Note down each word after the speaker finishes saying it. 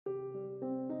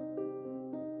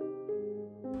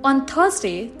On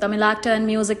Thursday, Tamil actor and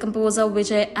music composer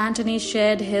Vijay Antony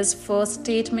shared his first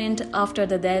statement after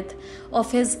the death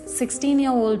of his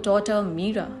 16-year-old daughter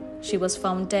Meera. She was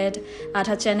found dead at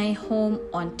her Chennai home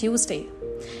on Tuesday.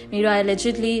 Meera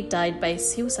allegedly died by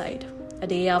suicide. A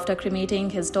day after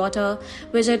cremating his daughter,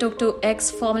 Vijay took to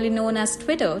X, formerly known as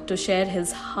Twitter, to share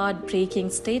his heartbreaking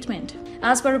statement.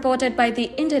 As per reported by the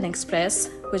Indian Express,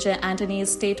 Vijay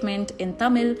Antony's statement in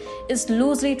Tamil is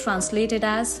loosely translated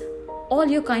as, "All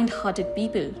you kind-hearted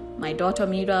people, my daughter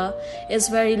Meera is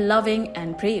very loving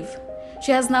and brave.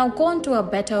 She has now gone to a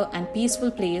better and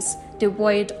peaceful place,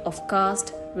 devoid of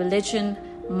caste, religion,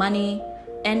 money,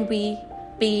 envy,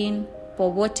 pain,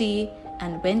 poverty,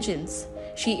 and vengeance.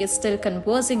 She is still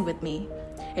conversing with me."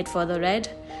 It further read,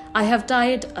 "I have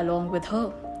died along with her.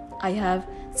 I have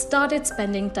started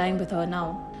spending time with her now.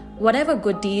 Whatever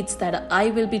good deeds that I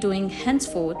will be doing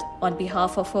henceforth on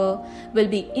behalf of her will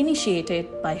be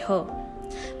initiated by her."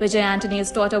 Vijay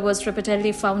Antony's daughter was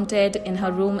reportedly found dead in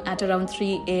her room at around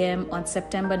 3 a.m. on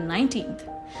September 19th.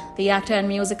 The actor and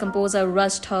music composer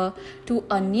rushed her to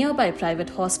a nearby private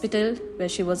hospital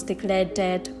where she was declared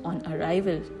dead on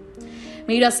arrival.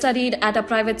 Meera studied at a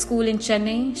private school in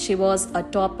Chennai. She was a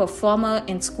top performer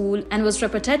in school and was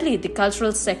reportedly the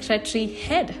cultural secretary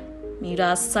head.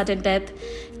 Meera's sudden death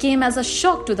came as a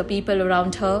shock to the people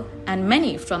around her, and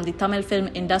many from the Tamil film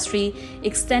industry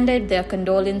extended their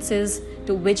condolences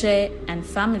to Vijay and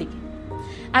family.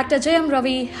 Actor Jayam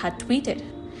Ravi had tweeted,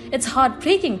 "It's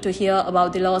heartbreaking to hear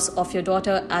about the loss of your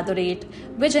daughter at the rate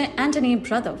Vijay Antony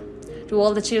brother. To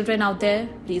all the children out there,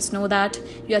 please know that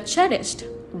you are cherished,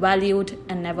 valued,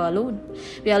 and never alone.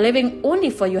 We are living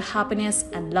only for your happiness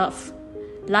and love.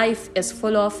 Life is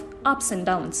full of ups and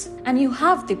downs, and you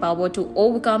have the power to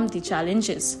overcome the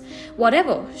challenges.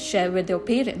 Whatever, share with your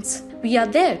parents. We are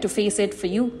there to face it for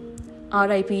you.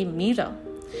 R.I.P. Meera."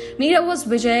 Meera was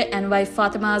Vijay and wife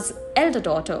Fatima's elder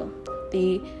daughter.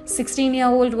 The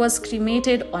 16-year-old was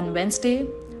cremated on Wednesday.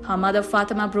 Her mother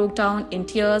Fatima broke down in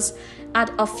tears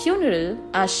at a funeral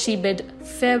as she bid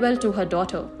farewell to her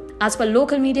daughter. As per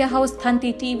local media house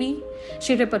Thanti TV,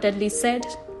 she reportedly said,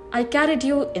 "I carried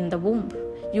you in the womb.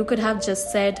 You could have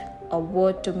just said a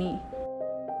word to me."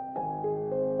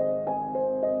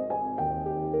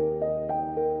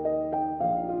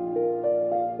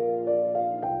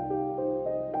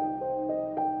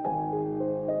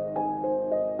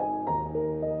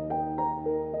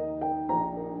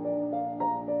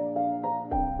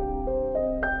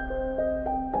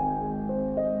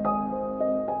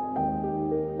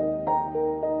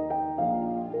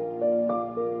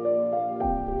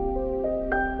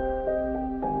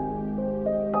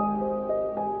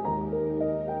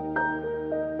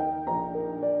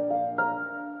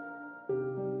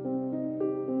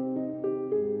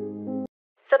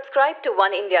 Subscribe to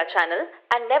One India channel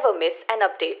and never miss an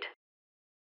update.